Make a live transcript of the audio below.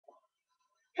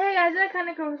guys, that kind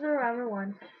of goes around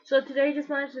everyone. So today I just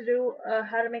wanted to do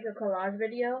how to make a collage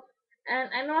video. And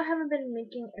I know I haven't been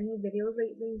making any videos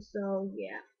lately, so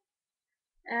yeah.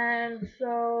 And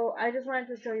so I just wanted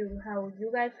to show you how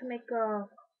you guys can make a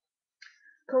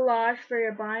collage for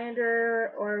your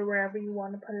binder or wherever you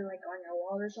want to put it, like on your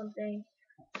wall or something.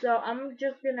 So I'm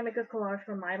just gonna make a collage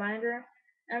for my binder.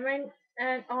 And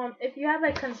if you have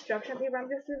like construction paper, I'm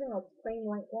just using a plain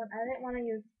white one. I didn't want to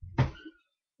use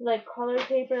like color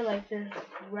paper, like this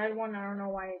red one. I don't know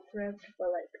why it's red, but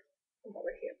like I'm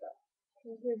over here. But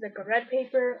here's like a red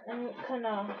paper and kind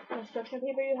of construction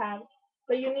paper you have.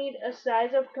 But you need a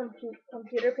size of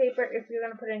computer paper if you're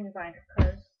gonna put it in your binder,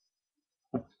 because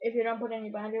if you don't put it in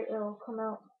your binder, it'll come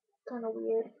out kind of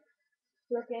weird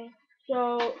looking.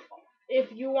 So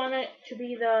if you want it to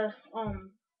be the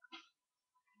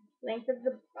length of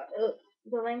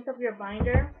the length of your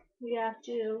binder, you have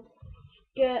to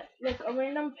get like a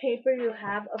random paper you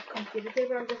have of computer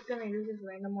paper. I'm just gonna use this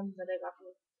random one that I got from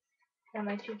that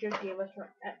my teacher gave us from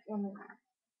at one of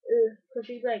because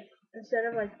she's like, instead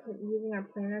of like using our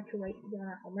planner to write down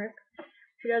our homework,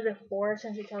 she does it for us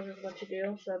and she tells us what to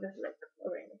do. So this is like a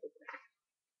random paper.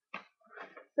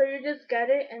 So you just get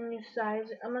it and you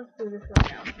size it. I'm gonna do this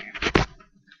right now.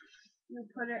 You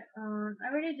put it on.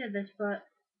 I already did this, but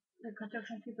the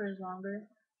construction paper is longer,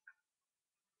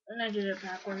 and I did it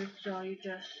backwards. So you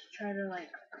just try to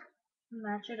like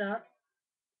match it up,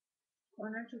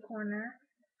 corner to corner.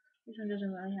 This one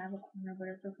doesn't really have a corner, but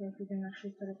it's okay if you didn't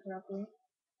actually put it correctly.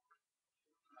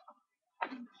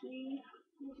 See,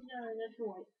 that's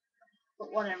white.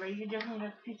 But whatever, you just need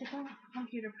a piece of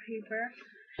computer paper.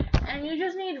 And you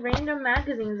just need random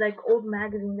magazines, like old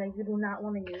magazines that you do not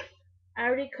want to use. I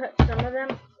already cut some of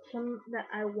them, some that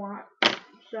I want.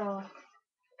 So,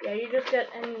 yeah, you just get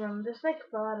any of them. Just like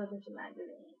fell out of this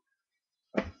magazine.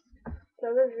 So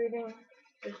I was reading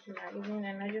this magazine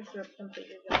and I just ripped some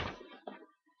pages out.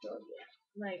 So,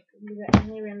 yeah, like, you get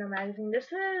any random magazine. This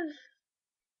is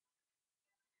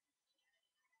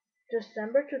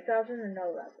December 2011.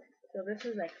 So this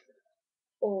is like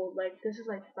old. Like this is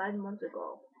like 5 months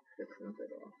ago, 6 months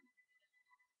ago.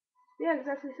 Yeah,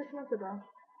 exactly 6 months ago.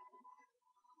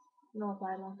 No,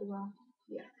 5 months ago.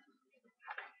 Yeah.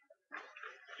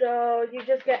 So you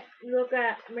just look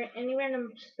at any random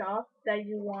stuff that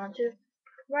you want to.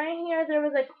 Right here, there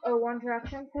was like a One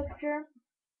Direction picture,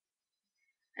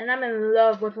 and I'm in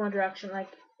love with One Direction. Like,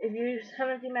 if you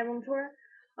haven't seen my room tour,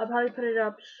 I'll probably put it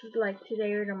up like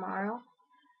today or tomorrow.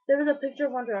 There was a picture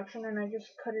of One Direction, and I just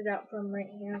cut it out from right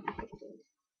here.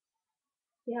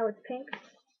 See how it's pink?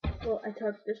 Well, I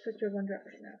took this picture of One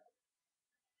Direction now.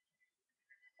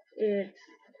 It's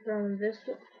from this.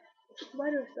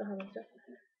 Why do I still have it?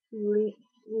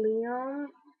 Liam,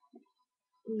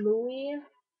 Louis,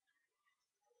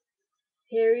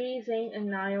 Harry, Zayn, and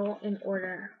Niall in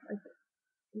order. Like,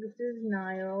 this is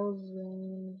Niall,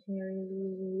 Zayn, Harry,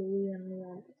 Louis, and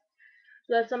Liam.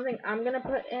 So that's something I'm gonna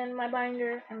put in my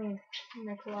binder. I mean, in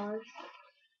my collage.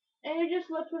 And you just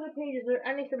look through the pages or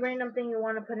anything random thing you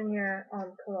want to put in your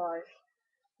collage.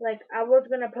 Like, I was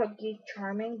gonna put Geek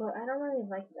Charming, but I don't really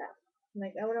like that.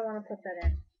 Like, I wouldn't want to put that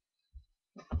in.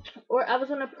 Or I was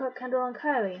gonna put Kendall and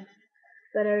Kylie,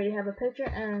 but I already have a picture,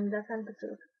 and that kind of picture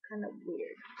looks kind of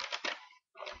weird.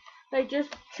 Like, just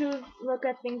choose, look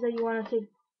at things that you want to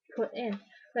put in.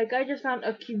 Like, I just found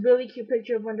a really cute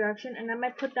picture of One Direction, and I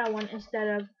might put that one instead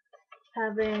of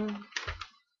having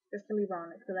Justin Bieber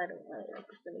on it, because I don't really like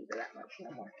Justin Bieber that much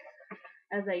no more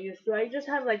as I used to. I just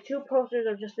have like 2 posters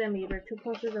of Justin Bieber, 2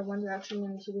 posters of One Direction,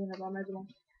 and Selena Gomez one.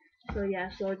 So yeah,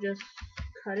 so just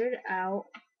cut it out.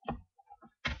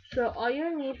 So all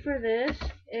you need for this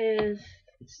is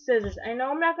scissors. I know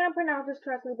I'm not gonna pronounce this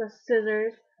correctly, but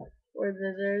scissors or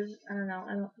scissors. I don't know.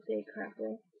 I don't say it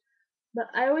correctly. But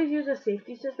I always use a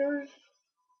safety scissors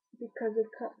because it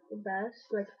cuts the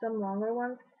best. Like some longer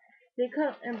ones, they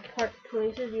cut in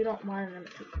places you don't want them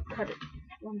to cut it.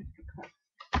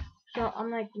 So I'm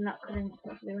like not cutting it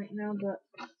perfectly right now, but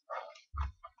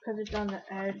because it's on the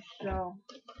edge, so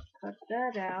cut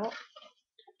that out.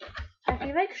 I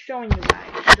feel like showing you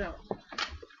guys, so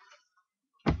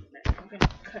I'm gonna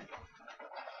cut.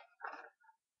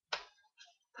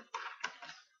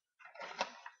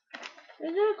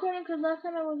 Is it recording? Because last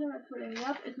time I wasn't recording.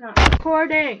 Yep, it's not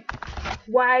recording.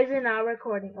 Why is it not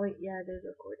recording? Oh wait, yeah, it is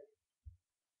recording.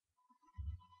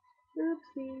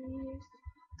 Oopsies.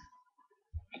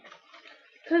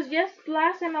 Because yes,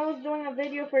 last time I was doing a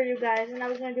video for you guys, and I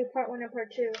was going to do part 1 and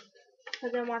part 2. Because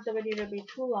I didn't want the video to be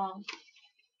too long.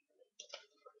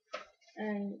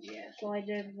 And yeah, so I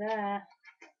did that.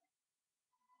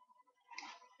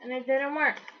 And it didn't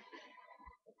work.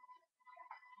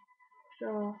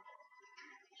 So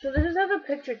this is how the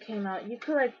picture came out. You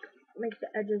could like make the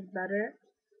edges better.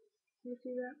 You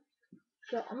see that?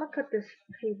 So I'm gonna cut this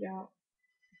page out.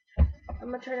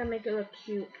 I'm gonna try to make it look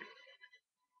cute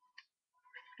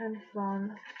and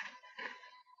fun,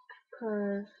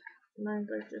 cause mine's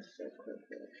like just so quick.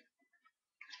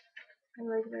 I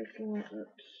like making it look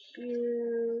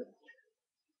cute.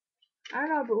 I don't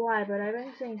know but why, but I've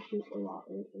been saying cute a lot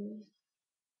lately.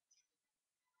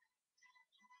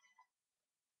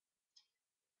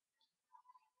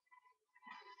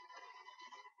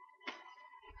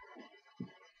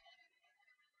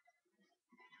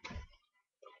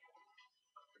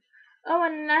 Oh,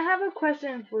 and I have a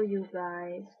question for you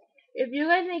guys. If you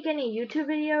guys make any YouTube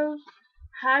videos,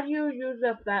 how do you use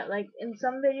the like in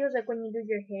some videos, like when you do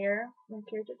your hair, like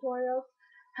hair tutorials,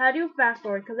 how do you fast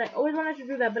forward? Because I always wanted to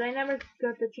do that, but I never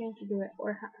got the chance to do it,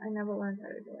 or I never learned how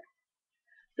to do it.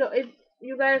 So if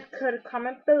you guys could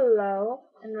comment below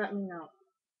and let me know.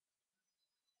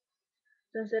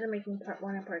 So instead of making part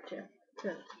 1 and part 2,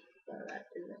 because that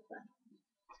isn't fun.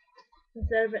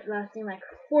 Instead of it lasting like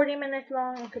 40 minutes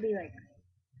long, it could be like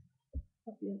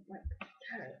a few, like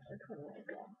 10 or 20 minutes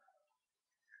long.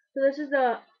 So this is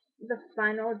the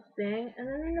final thing, and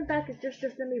then in the back it's just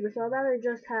Justin Bieber. So I'd rather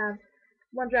just have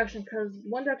One Direction, because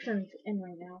One Direction's in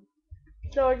right now.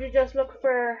 So you just look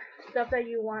for stuff that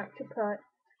you want to put.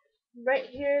 Right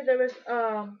here there was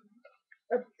a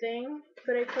thing,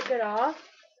 but I took it off,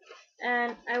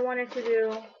 and I wanted to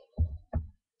do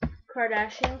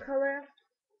Kardashian color.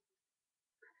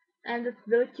 And the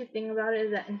really cute thing about it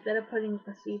is that instead of putting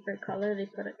a C for color, they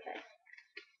put a K.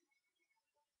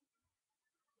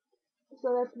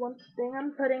 So that's one thing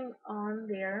I'm putting on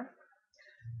there.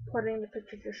 Putting the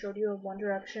picture just showed you of One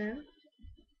Direction,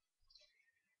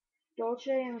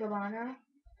 Dolce and Gabbana,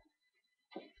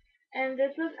 and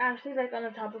this was actually like on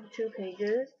the top of 2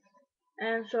 pages,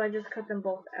 and so I just cut them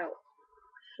both out.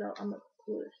 So I'm gonna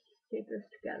tape this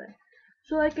together.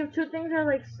 So like if 2 things are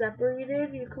like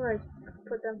separated, you can like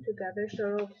put them together,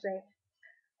 so it'll say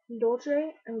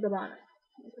Dolce and Gabbana.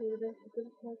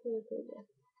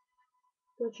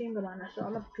 Dolce and Gabbana. So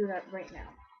I'm gonna do that right now.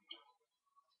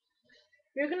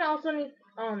 You're gonna also need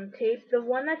tape.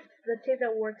 The tape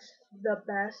that works the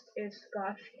best is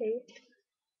Scotch tape.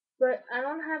 But I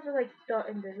don't have like the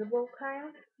invisible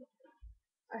kind.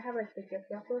 I have like the gift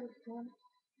wrapper one.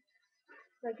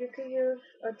 Like you could use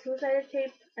a 2-sided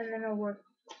tape and then it'll work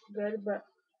good, but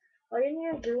all you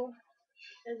need to do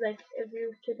is like if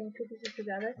you're taping 2 pieces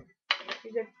together,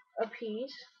 you get a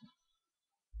piece.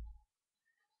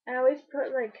 And I always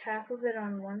put like half of it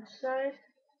on one side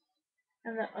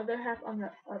and the other half on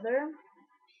the other.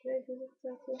 Did I do this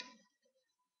correctly?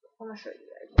 I'm gonna show you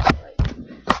guys.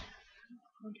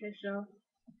 Okay, so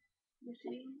you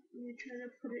see, you try to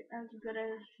put it as good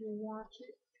as you want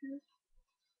it to.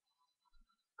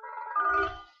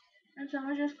 And some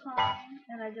are just calling,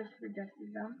 and I just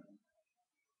rejected them.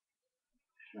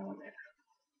 So there.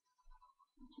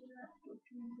 See that?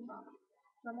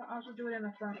 So I'm gonna also do it in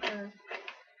the front, because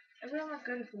it wouldn't look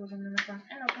good if it wasn't in the front,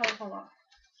 and it'll probably fall off.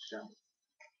 So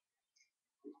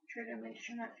try to make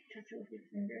sure not to touch it with your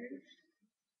fingers.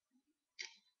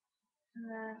 And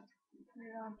then put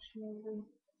it on smoothly.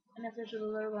 And if there's a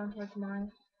little bump like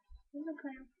mine, it's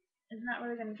okay. It's not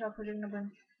really gonna tell because you're gonna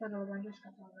put a bunch of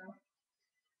stuff on out.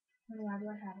 And why do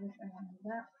I have this? I don't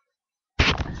know that.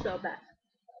 So bad.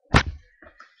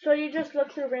 So you just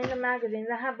look through random magazines.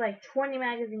 I have like 20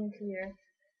 magazines here.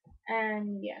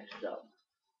 And yeah, so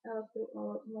I looked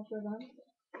through most of them.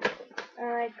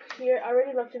 And like here, I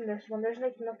already looked in this one. There's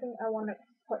like nothing I want to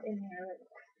put in here.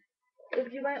 Like,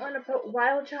 if you might want to put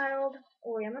Wild Child,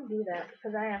 oh yeah, I'm gonna do that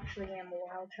because I actually am a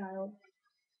wild child.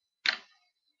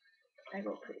 I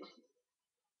go crazy.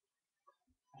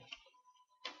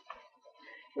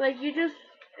 Like you just,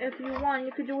 if you want,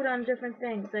 you could do it on different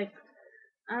things. Like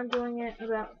I'm doing it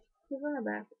about who's in the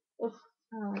back. Oof,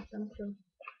 I don't like them too.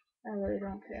 I really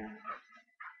don't care.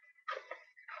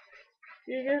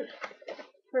 You just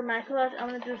for my collage, I'm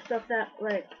gonna do stuff that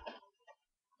like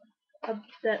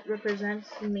that represents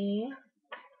me,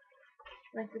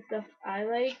 like the stuff I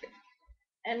like,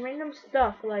 and random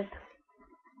stuff like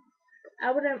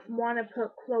I wouldn't want to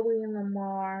put Chloe and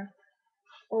Lamar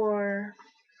or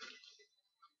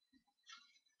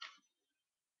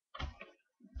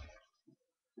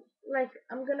like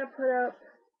I'm gonna put up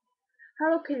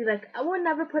Hello Kitty. Like I would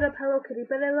never put up Hello Kitty,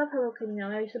 but I love Hello Kitty now.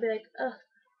 I used to be like, ugh,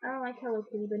 I don't like Hello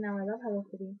Kitty, but now I love Hello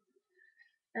Kitty,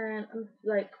 and I'm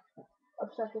like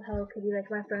obsessed with Hello Kitty. Like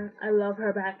my friend, I love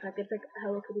her backpack. It's like a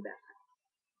Hello Kitty backpack,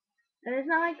 and it's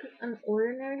not like an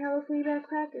ordinary Hello Kitty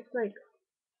backpack. It's like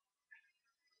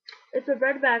It's a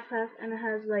red backpack and it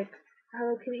has like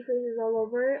Hello Kitty faces all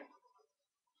over it.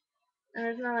 And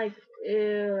it's not like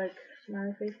ew, like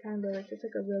smiley face kind, but like it's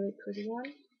like a really pretty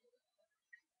one.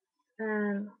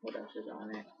 And what else is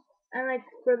on it? And like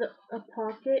for the a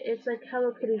pocket, it's like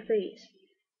Hello Kitty face.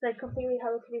 It's like completely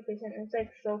Hello Kitty face, and it's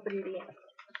like so 3D.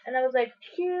 And I was like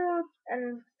cute,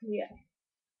 and yeah.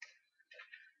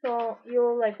 So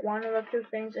you'll like want to look through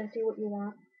things and see what you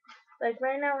want. Like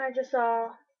right now, I just saw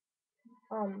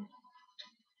what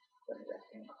is that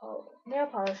thing called? Nail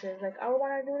polishes. Like I would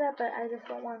want to do that, but I just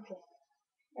don't want to.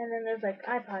 And then there's like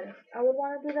iPod. I would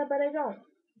want to do that, but I don't.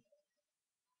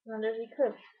 And then there's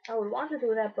Eclipse. I would want to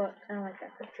do that, but I don't like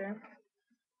that picture.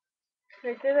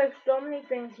 Like there's like so many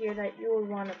things here that you would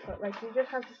want to put. Like you just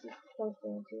have to see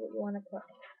closely and see what you want to put.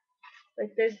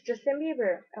 Like there's Justin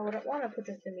Bieber. I wouldn't want to put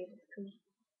Justin Bieber because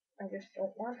I just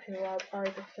don't want to. I'll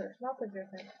probably just put a small picture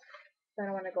of him. So I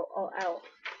don't want to go all out.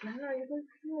 I don't know. You can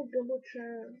do a double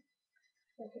turn.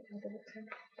 Okay, a double turn.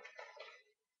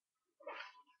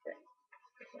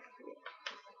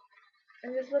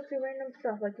 And just look through random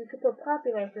stuff. Like you could put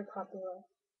popular if you're popular,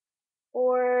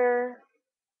 or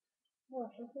oh,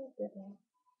 something different.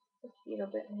 Mosquito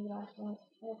bit me last night.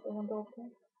 I left the window open.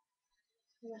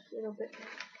 Mosquito bit me.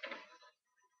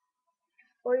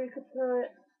 Or you could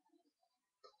put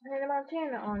Hannah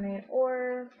Montana on it,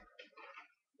 or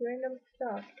random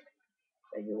stuff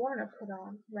that you want to put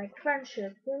on, like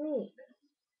friendship, unique,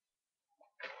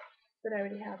 but I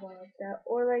already have one like that,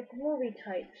 or like movie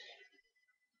types,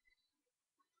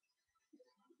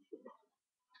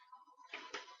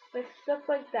 like stuff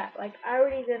like that. Like I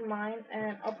already did mine,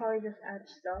 and I'll probably just add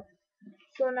stuff.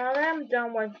 So now that I'm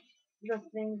done with the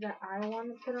things that I want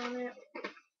to put on it,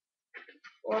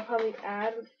 or I'll probably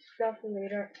add stuff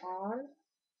later on.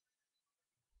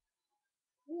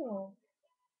 Ew.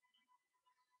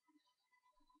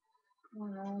 Oh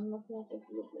no, I'm looking at this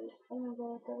video. Oh my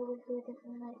god, that was so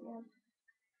different right now.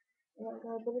 Oh my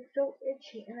god, but it's so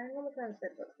itchy, and I know it's not a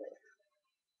bad look like.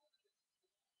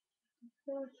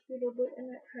 So mosquito bit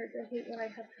and it hurts. I hate when I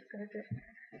have to scratch it.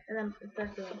 And then it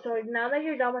starts doing. So now that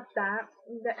you're done with that,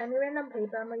 the any random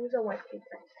paper, I'm gonna use a white paper.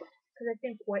 Because I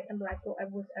think white and black go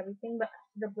with everything, but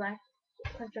the black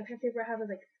construction paper I have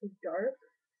is like too dark.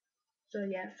 So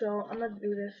yeah, so I'm gonna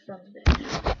do this from this.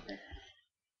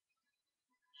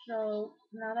 So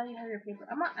now that you have your paper,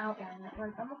 I'm gonna outline it.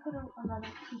 Like I'm gonna put another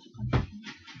piece of construction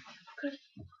because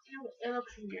you know it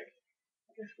looks weird.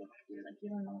 It just looks weird. Like you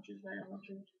don't know which is right and which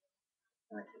is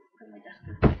like put my desk.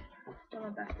 So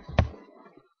my back is.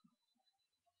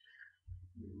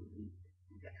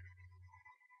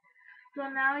 So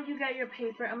now you get your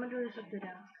paper. I'm gonna do this upside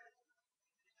down.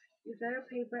 You get a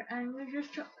paper and you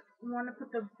just want to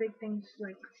put the big things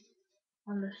like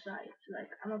on the sides. Like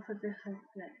I'm gonna put this like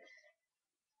this.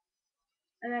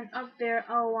 And then up there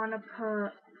I'll want to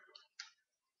put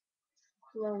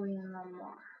Chloe and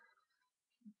Lamar.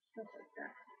 Stuff like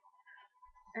that.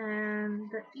 And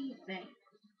the E thing.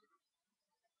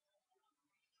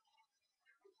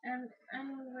 And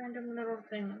any random little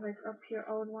thing. Like up here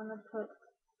I would want to put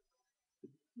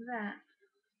that.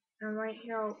 And right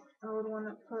here I would want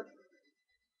to put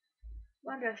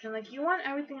one direction. Like you want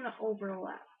everything to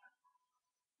overlap.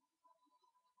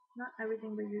 Not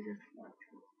everything, but you just want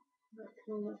to. But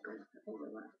to look like it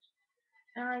overlaps.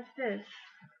 And like this.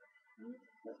 Let me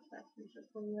flip that piece up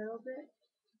a little bit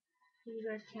so you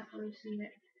guys can't really see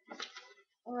it.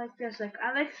 Or like this. Like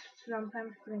I like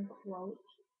sometimes putting quotes.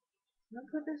 I'm gonna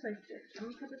put this like this.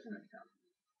 I'm gonna put this on the top.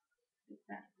 Like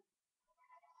that.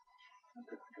 I'll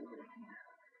put it over here.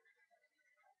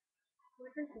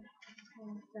 What is this?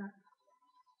 Like that.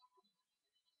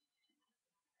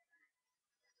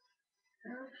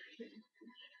 Oh shit.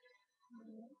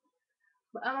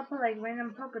 But I'm gonna put like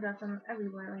random polka dots on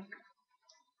everywhere.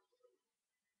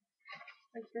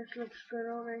 Like this looks good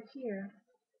over here.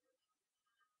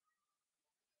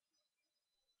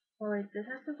 Or like this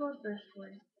has to go this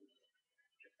way.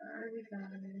 I already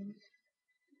got it.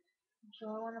 So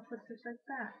I want to put this like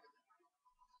that.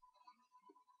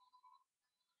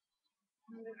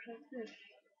 And looks like this.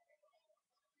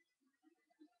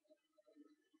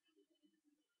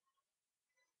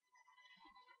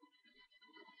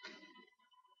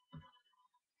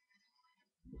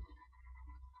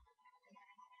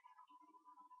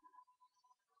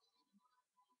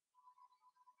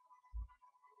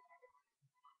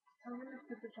 I'm gonna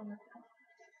put this on the top.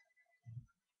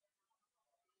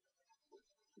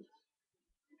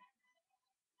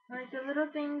 Like the little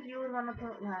things you would want to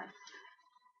put last.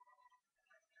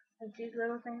 Like these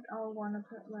little things I would want to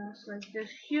put last. Like this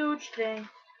huge thing,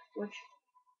 which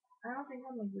I don't think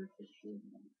I'm gonna use this huge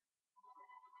one.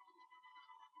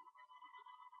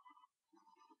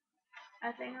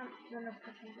 I think I'm gonna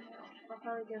put something else. I'll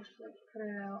probably just like put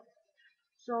it out.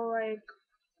 So like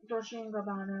Dolce and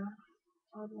Gabbana,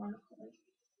 I would want to put it.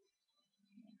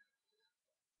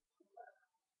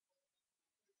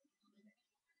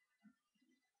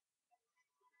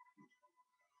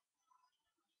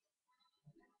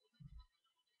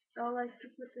 I would like to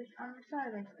put this on the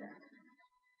side like that.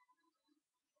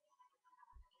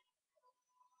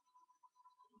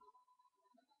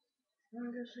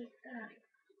 And just like that.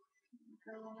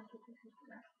 I want to put this like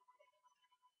that.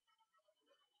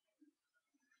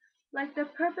 Like the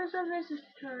purpose of this is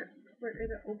for it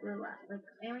to overlap. Like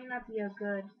I may not be a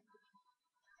good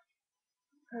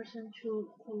person to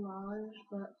collage,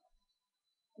 but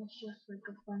it's just like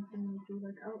a fun thing to do.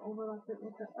 Like I'll overlap it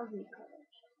with the ugly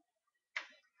colors.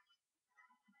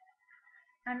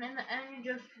 And in the end, you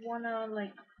just wanna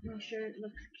like make sure it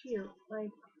looks cute.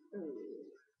 Like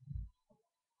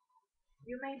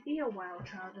you may be a wild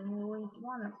child and you wouldn't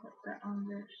wanna put that on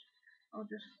this. I'll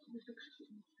just this looks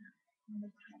cute.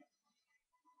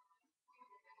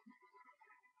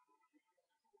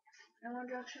 And one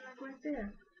direction like right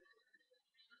there.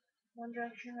 One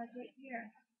direction like right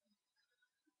here.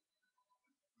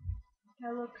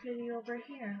 Hello Kitty over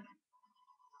here.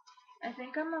 I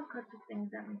think I'm gonna cut the things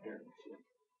that make it look cute.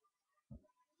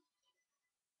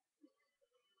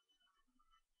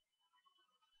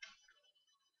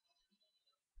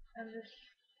 And this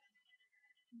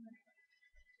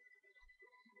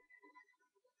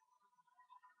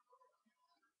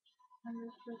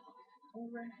look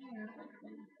over here.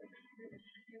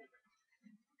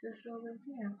 Just over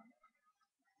here.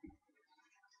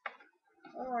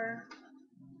 Or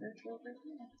just over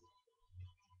here.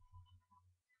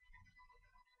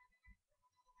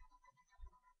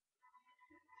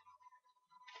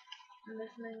 And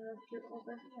this may look cute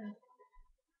over here.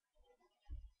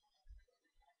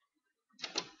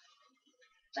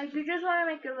 Like you just wanna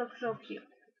make it look so cute.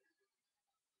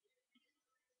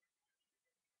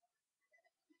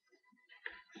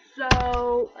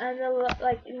 So and the,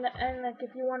 like in the end, like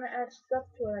if you wanna add stuff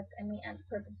to it, like I mean add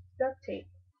purple duct tape,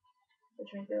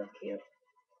 which makes it look cute,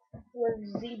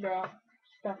 with zebra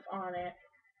stuff on it.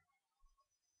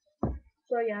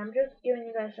 So yeah, I'm just giving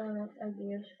you guys some of those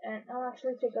ideas, and I'll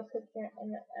actually take a picture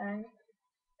in the end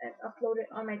and upload it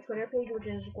on my Twitter page, which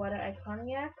is Guada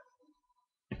Iconiac,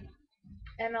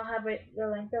 and I'll have it the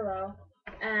link below,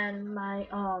 and my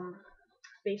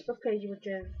Facebook page, which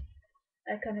is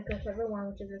Iconic Server One,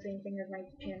 which is the same thing as my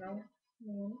channel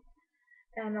name,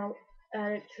 and I'll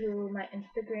add it to my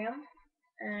Instagram,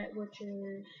 which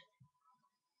is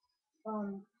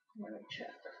let me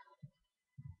check.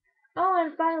 Oh,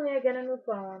 and finally I get a new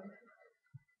phone.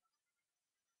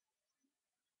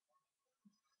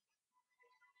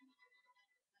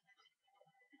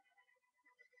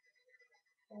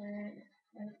 And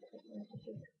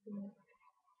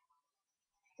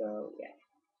so yeah,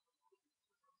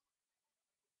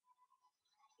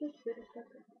 just wait a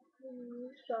second.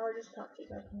 So I'll just talk to you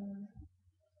guys now.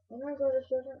 Oh my god, this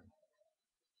doesn't.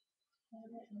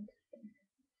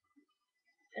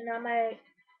 And now my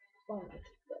phone is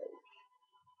exposed.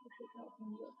 This is how it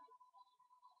goes.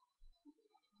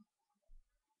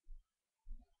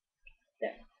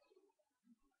 There.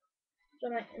 So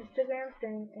my Instagram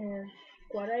thing is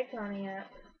Squad Iconia.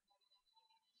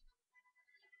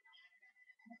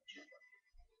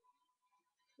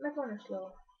 My phone is slow.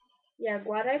 Yeah,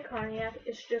 Guada Cognac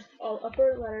is just all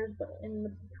upper letters, but in the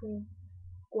between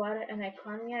Guada and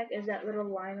Iconiac is that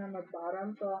little line on the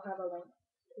bottom, so I'll have a link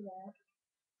to that.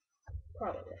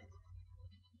 Probably.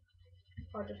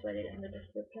 I'll just write it in the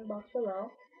description box below.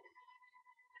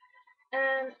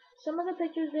 And some of the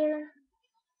pictures there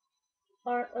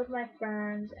are of my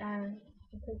friends and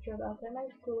a picture of outside my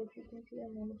school, which you can see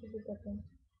in the description.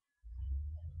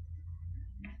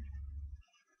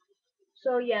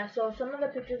 So yeah, so some of the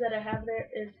pictures that I have there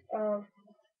is of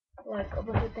like a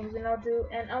bunch of things, and I'll do,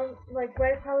 and I'll like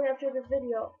right probably after this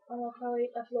video, I'll probably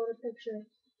upload a picture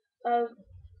of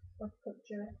a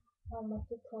picture,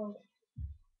 what's it called?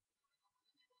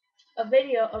 A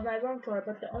video of my room tour.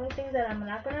 But the only thing that I'm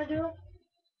not gonna do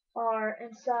are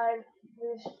inside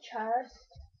this chest,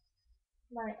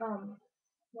 my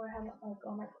where I have like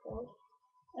all my clothes,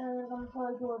 and I'm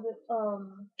probably do a bit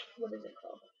what is it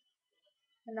called?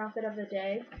 An outfit of the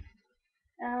day.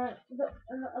 And the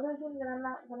other thing that I'm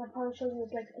not gonna probably show you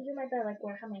is like under my bed, like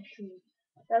where I have my shoes.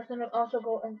 That's gonna also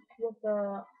go in with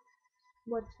the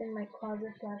what's in my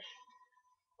closet slash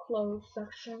clothes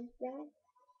section thing.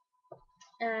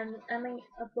 And I may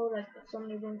upload like so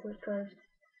many videos because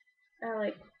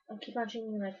I keep on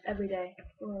changing like every day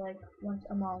or like once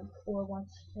a month or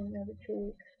once in every 2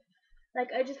 weeks.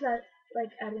 Like I just let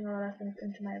like adding a lot of things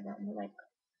into my room. Like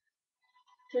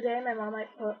today, my mom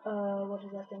might put what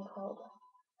is that thing called?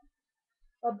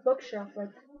 A bookshelf,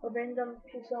 like a random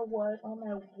piece of wood on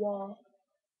my wall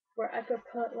where I could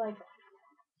put like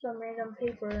some random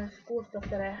paper and school stuff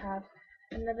that I have,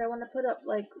 and then I want to put up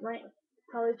like right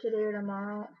probably today or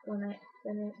tomorrow when I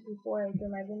finish before I do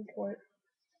my room tour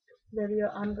video.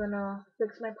 I'm gonna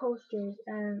fix my posters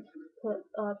and put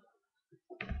up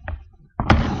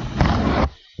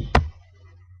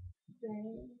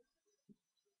things,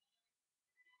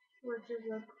 which is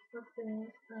a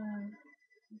thing.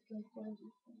 It's like what is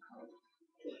this thing called?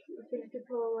 A thing to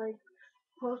put like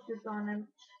posters on and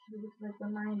with like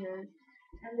reminders.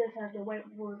 And this has a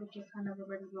whiteboard which is kind of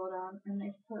already wrote on, and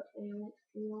I put a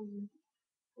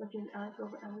which is Alex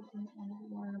over everything, and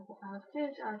one of Alex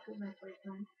is Alex is my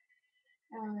boyfriend.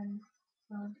 And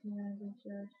here this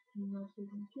is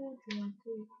season 2, June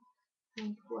 3,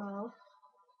 June 12,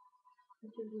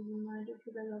 which is a reminder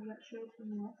because I love that show so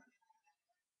much.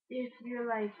 If you're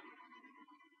like,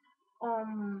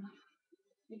 um,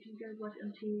 if you guys watch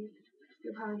MTV,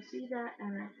 you'll probably see that,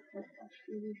 and I put a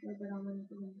TV show, but I'm going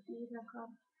to MTV.com.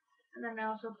 And then I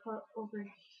also put over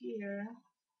here,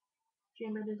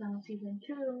 Chamber Design Season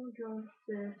 2, June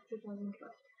 5th,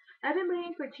 2012. I've been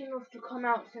waiting for Teen Wolf to come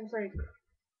out since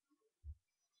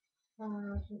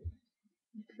uh,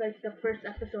 like the first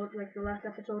episode, like the last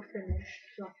episode finished.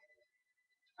 So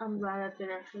I'm glad that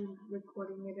they're actually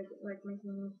recording it, like making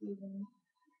a new season.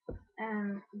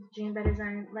 And Jane by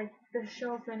Design, like the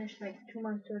show finished like 2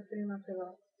 months or 3 months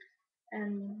ago,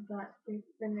 and that they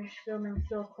finished filming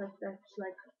so quick that's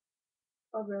like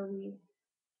a relief.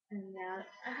 And yeah,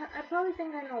 I probably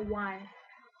think I know why.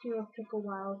 Teen Wolf took a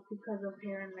while because of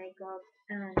hair and makeup,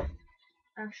 and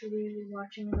actually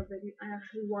watching the video. I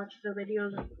actually watched the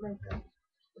videos like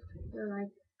they're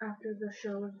like after the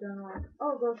show was done, like,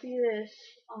 oh, go see this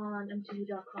on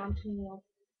MTV.com Teen Wolf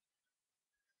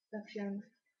section.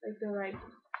 Like they're like,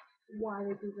 why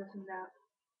they do this and that.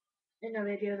 In a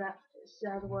video that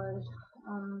said was,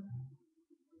 um,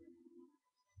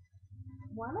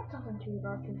 why am I talking to you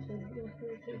about this?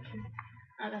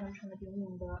 Not that I'm trying to be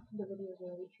mean, but the video is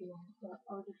really too long. But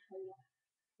I'll just tell you.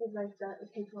 It's like that. It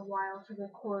takes a while to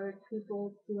record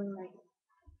people doing like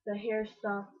the hair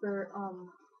stuff for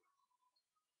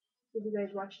if you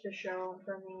guys watch the show,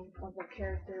 the name of the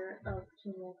character of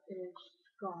Teen Wolf is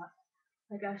Scott.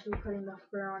 Like actually putting the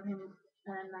fur on him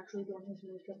and actually doing his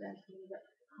makeup and doing the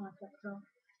contact. So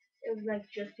it like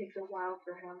just takes a while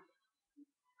for him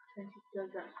since he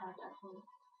does that contact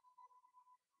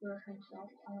for himself.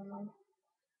 I don't know,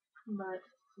 but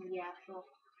yeah. So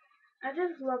I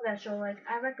just love that show. Like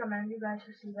I recommend you guys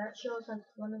to see that show since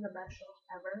it's one of the best shows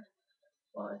ever.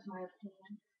 Well, it's my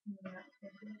opinion. Yeah,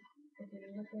 if you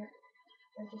look at it,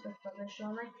 it's just a fun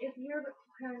show. Like if your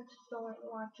parents don't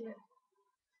watch it,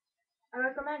 I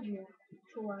recommend you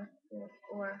to watch it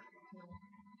or.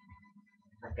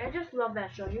 Like I just love that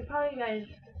show. You probably guys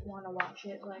want to watch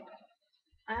it. Like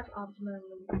I have optional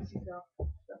movies stuff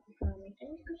in front of me, and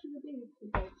you can see the videos you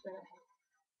guys said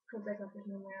because I got this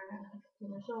new mirror and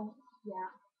everything. So yeah,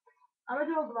 I'm gonna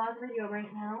do a vlog video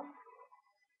right now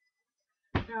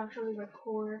and actually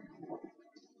record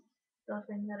the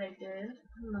thing that I did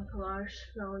in my collage.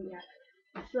 So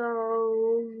yeah.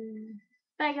 So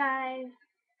bye guys.